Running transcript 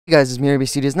Hey guys, it's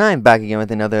Mercedes-9 back again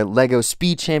with another LEGO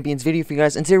Speed Champions video for you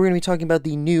guys, and today we're going to be talking about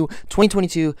the new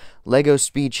 2022 LEGO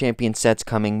Speed Champion sets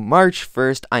coming March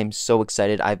 1st. I'm so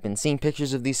excited. I've been seeing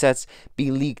pictures of these sets be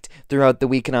leaked throughout the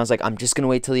week, and I was like, I'm just going to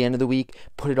wait till the end of the week,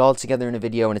 put it all together in a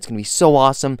video, and it's going to be so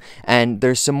awesome. And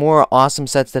there's some more awesome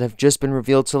sets that have just been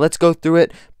revealed, so let's go through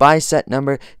it by set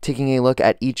number, taking a look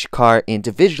at each car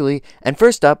individually. And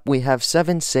first up, we have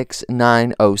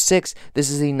 76906. This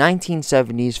is a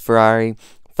 1970s Ferrari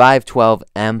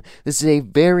 512M. This is a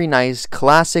very nice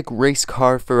classic race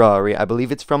car Ferrari. I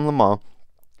believe it's from Le Mans.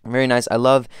 Very nice. I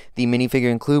love the minifigure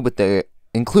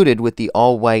included with the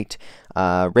all-white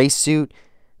race suit.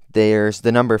 There's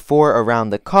the number 4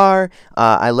 around the car.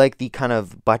 I like the kind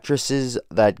of buttresses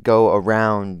that go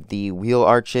around the wheel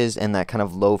arches and that kind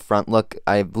of low front look.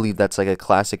 I believe that's like a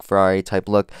classic Ferrari type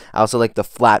look. I also like the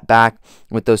flat back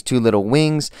with those two little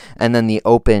wings, and then the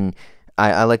open.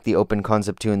 I like the open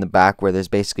concept too in the back, where there's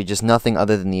basically just nothing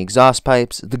other than the exhaust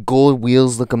pipes. The gold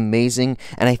wheels look amazing,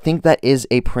 and I think that is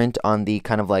a print on the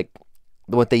kind of like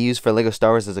what they use for LEGO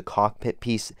Star Wars as a cockpit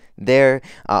piece there.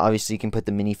 Obviously, you can put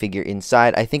the minifigure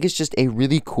inside. I think it's just a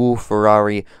really cool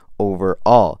Ferrari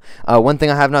overall. One thing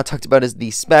I have not talked about is the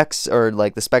specs, or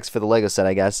like the specs for the LEGO set,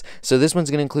 I guess. So this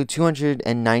one's going to include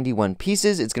 291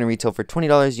 pieces. It's going to retail for $20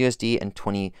 USD and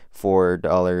 $24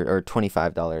 or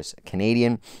 $25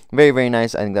 Canadian. Very, very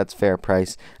nice. I think that's a fair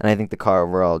price, and I think the car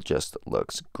overall just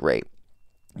looks great.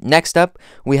 Next up,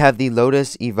 we have the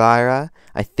Lotus Evija.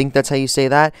 I think that's how you say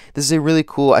that. This is a really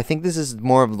cool, I think this is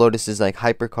more of Lotus's like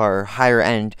hypercar or higher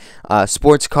end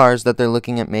sports cars that they're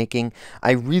looking at making.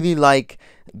 I really like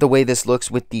the way this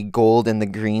looks with the gold and the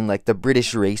green, like the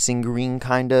British racing green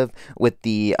kind of, with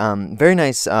the very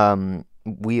nice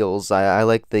wheels. I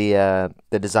like the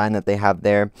design that they have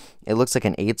there. It looks like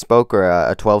an 8-spoke or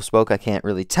a 12-spoke. I can't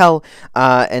really tell.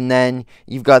 And then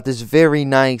you've got this very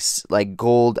nice like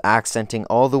gold accenting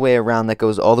all the way around that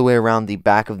goes all the way around the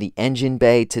back of the engine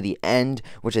bay to the end,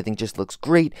 which I think just looks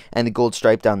great. And the gold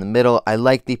stripe down the middle. I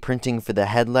like the printing for the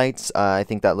headlights. I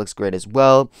think that looks great as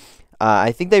well.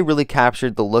 I think they really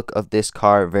captured the look of this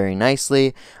car very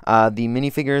nicely. The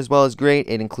minifigure as well is great.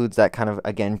 It includes that kind of,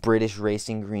 again, British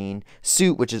racing green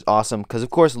suit, which is awesome because, of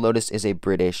course, Lotus is a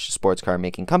British sports car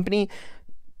making company.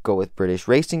 Go with British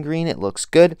racing green. It looks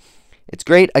good. It's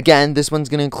great. Again, this one's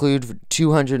going to include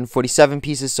 247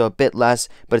 pieces, so a bit less,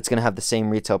 but it's going to have the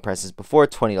same retail price as before,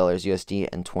 $20 USD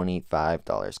and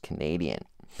 $25 Canadian.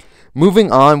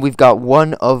 Moving on, we've got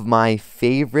one of my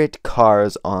favorite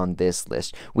cars on this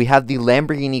list. We have the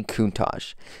Lamborghini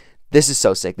Countach. This is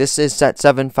so sick. This is set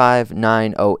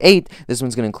 75908. This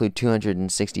one's going to include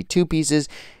 262 pieces.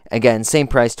 Again, same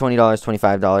price, $20,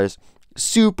 $25.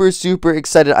 Super, super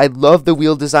excited. I love the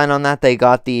wheel design on that. They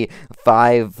got the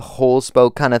 5-hole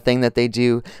spoke kind of thing that they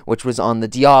do, which was on the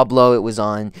Diablo. It was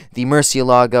on the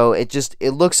Murcielago.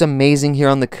 It looks amazing here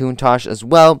on the Countach as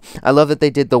well. I love that they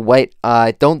did the white.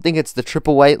 I don't think it's the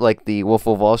triple white like the Wolf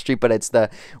of Wall Street, but it's the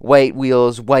white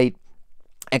wheels, white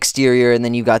exterior, and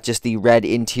then you got just the red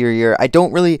interior.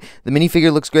 The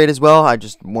minifigure looks great as well. I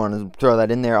just wanted to throw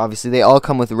that in there. Obviously, they all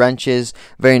come with wrenches.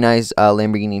 Very nice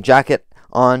Lamborghini jacket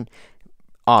on.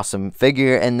 Awesome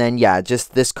figure. And then yeah,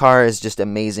 just this car is just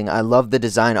amazing. I love the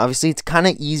design. Obviously, it's kind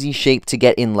of easy shape to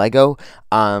get in Lego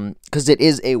because it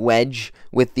is a wedge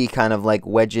with the kind of like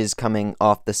wedges coming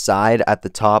off the side at the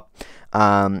top.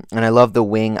 And I love the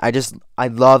wing. I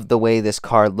love the way this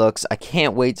car looks. I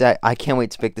can't wait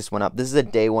to pick this one up. This is a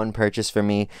day one purchase for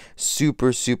me.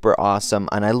 Super, super awesome.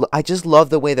 And I just love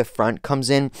the way the front comes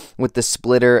in with the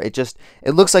splitter. It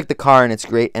looks like the car, and it's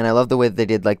great. And I love the way that they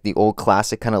did like the old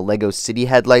classic kind of Lego City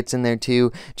headlights in there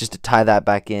too, just to tie that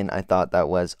back in. I thought that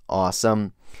was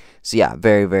awesome. So yeah,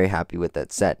 very, very happy with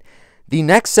that set. The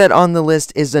next set on the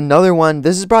list is another one.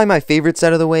 This is probably my favorite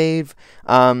set of the wave.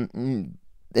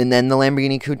 And then the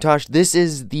Lamborghini Countach. This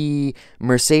is the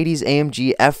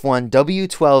Mercedes-AMG F1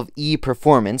 W12E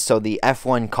Performance, so the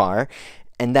F1 car.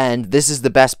 And then this is the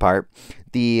best part,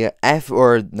 the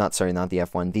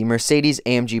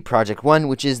Mercedes-AMG Project 1,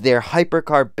 which is their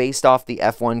hypercar based off the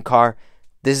F1 car.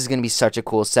 This is going to be such a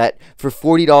cool set for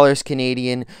 $40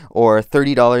 Canadian or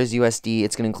 $30 USD.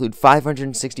 It's going to include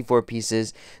 564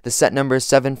 pieces. The set number is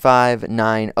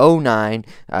 75909.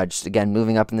 Just again,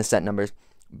 moving up in the set numbers.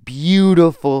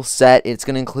 Beautiful set. It's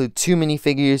going to include 2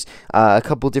 minifigures, a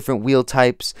couple different wheel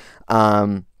types.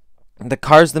 The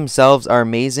cars themselves are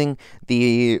amazing.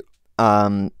 The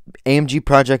AMG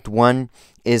Project 1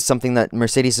 is something that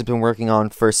Mercedes has been working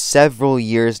on for several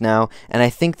years now, and I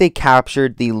think they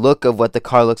captured the look of what the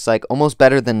car looks like almost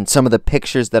better than some of the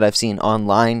pictures that I've seen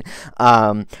online.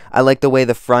 I like the way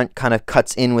the front kind of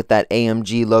cuts in with that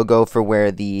AMG logo for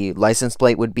where the license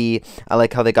plate would be. I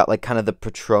like how they got like kind of the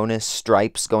Petronas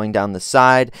stripes going down the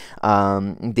side.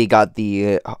 They got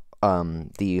the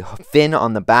fin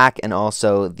on the back and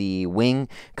also the wing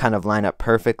kind of line up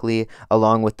perfectly,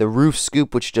 along with the roof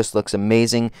scoop, which just looks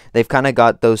amazing. They've kind of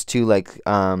got those two like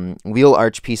wheel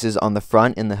arch pieces on the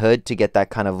front in the hood to get that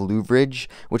kind of louvrage,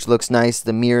 which looks nice.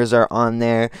 The mirrors are on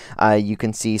there. You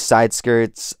can see side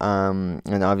skirts, and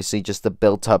obviously just the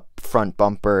built up front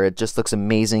bumper. It just looks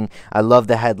amazing. I love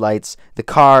the headlights. The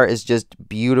car is just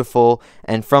beautiful,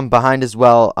 and from behind as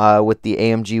well, with the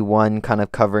AMG 1 kind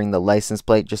of covering the license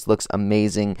plate, just looks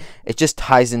amazing. It just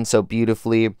ties in so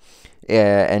beautifully,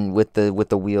 and with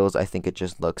the wheels, I think it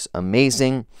just looks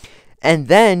amazing. And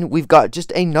then we've got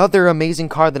just another amazing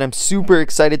car that I'm super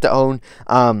excited to own.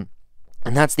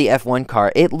 And that's the F1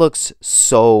 car. It looks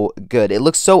so good. It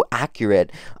looks so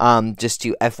accurate, just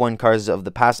to F1 cars of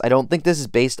the past. I don't think this is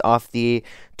based off the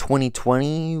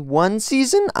 2021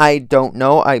 season. I don't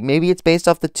know. Maybe it's based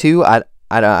off the 2.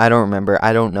 I don't remember.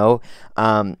 I don't know.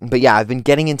 But yeah, I've been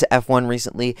getting into F1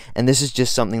 recently, and this is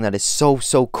just something that is so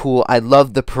cool. I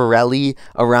love the Pirelli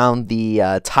around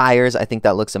the tires. I think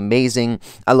that looks amazing.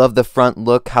 I love the front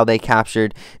look, how they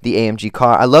captured the AMG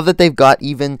car. I love that they've got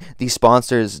even the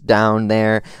sponsors down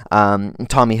there,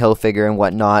 Tommy Hilfiger and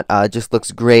whatnot. Just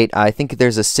looks great. I think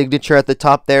there's a signature at the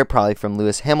top there, probably from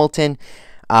Lewis Hamilton.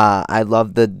 I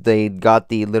love that they got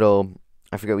the little,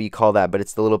 I forget what you call that, but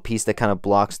it's the little piece that kind of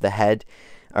blocks the head,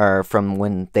 or from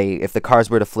when if the cars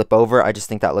were to flip over. I just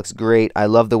think that looks great. I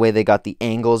love the way they got the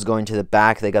angles going to the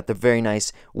back. They got the very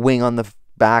nice wing on the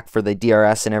back for the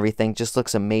DRS and everything. Just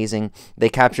looks amazing. They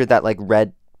captured that like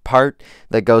red part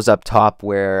that goes up top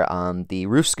where the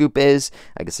roof scoop is.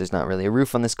 I guess there's not really a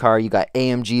roof on this car. You got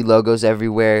AMG logos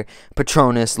everywhere,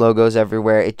 Petronas logos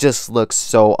everywhere. It just looks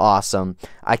so awesome.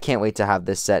 I can't wait to have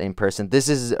this set in person. This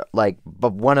is like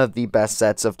one of the best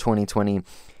sets of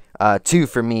 2022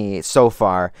 for me so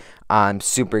far. I'm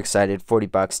super excited.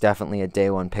 $40, definitely a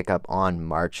day one pickup on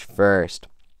March 1st.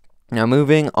 Now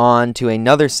moving on to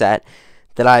another set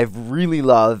that I really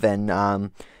love,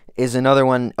 and is another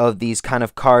one of these kind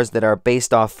of cars that are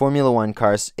based off Formula 1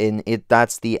 cars.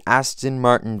 That's the Aston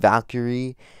Martin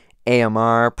Valkyrie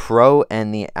AMR Pro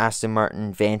and the Aston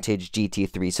Martin Vantage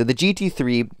GT3. So the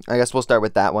GT3, I guess we'll start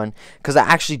with that one, because I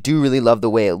actually do really love the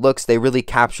way it looks. They really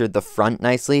captured the front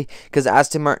nicely, because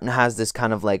Aston Martin has this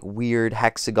kind of like weird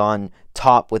hexagon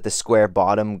top with the square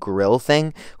bottom grille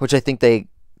thing, which I think they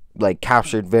like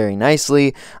captured very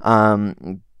nicely.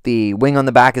 The wing on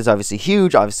the back is obviously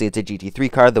huge. Obviously, it's a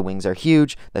GT3 car. The wings are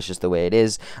huge. That's just the way it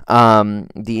is.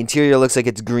 The interior looks like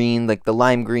it's green, like the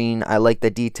lime green. I like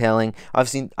the detailing.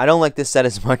 Obviously, I don't like this set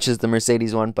as much as the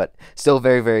Mercedes one, but still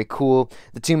very cool.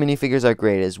 The two minifigures are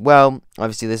great as well.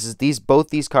 Obviously, both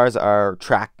these cars are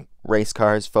track race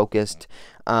cars focused.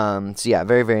 So yeah,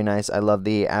 very nice. I love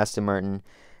the Aston Martin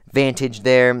Vantage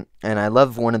there, and I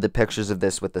love one of the pictures of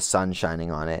this with the sun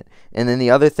shining on it. And then the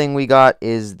other thing we got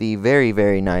is the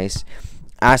very nice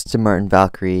Aston Martin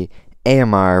Valkyrie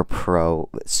AMR Pro.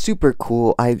 Super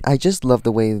cool. I just love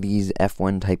the way these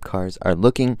F1 type cars are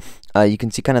looking. You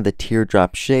can see kind of the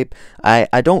teardrop shape.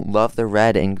 I don't love the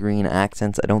red and green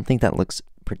accents. I don't think that looks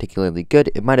particularly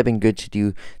good. It might have been good to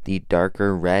do the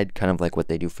darker red, kind of like what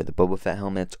they do for the Boba Fett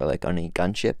helmets or like on a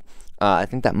gunship. I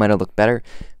think that might have looked better,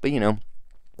 but you know,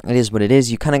 it is what it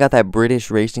is. You kind of got that British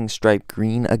racing stripe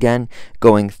green again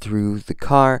going through the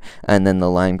car, and then the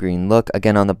lime green look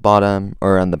again on the bottom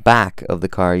or on the back of the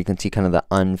car. You can see kind of the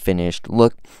unfinished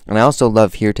look. And I also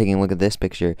love here, taking a look at this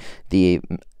picture, the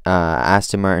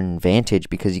Aston Martin Vantage,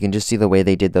 because you can just see the way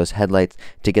they did those headlights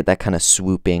to get that kind of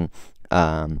swooping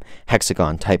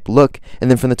hexagon type look. And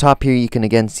then from the top here, you can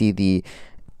again see the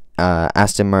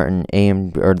Aston Martin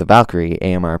the Valkyrie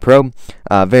AMR Pro.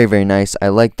 Very nice. I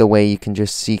like the way you can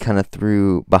just see kind of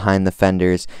through behind the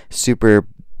fenders. Super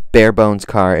bare bones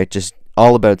car. It just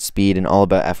all about speed and all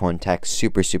about F1 tech.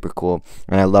 Super cool,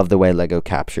 and I love the way Lego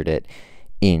captured it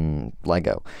in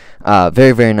Lego.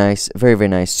 Very nice. Very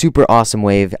nice. Super awesome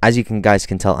wave. As you guys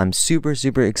can tell, I'm super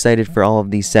excited for all of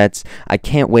these sets. I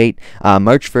can't wait.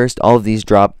 March 1st, all of these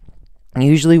drop.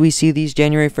 Usually we see these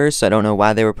January 1st, so I don't know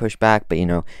why they were pushed back, but you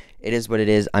know, it is what it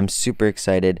is. I'm super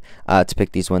excited to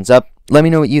pick these ones up. Let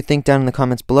me know what you think down in the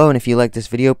comments below, and if you like this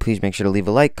video, please make sure to leave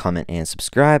a like, comment, and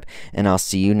subscribe, and I'll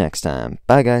see you next time.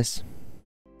 Bye, guys.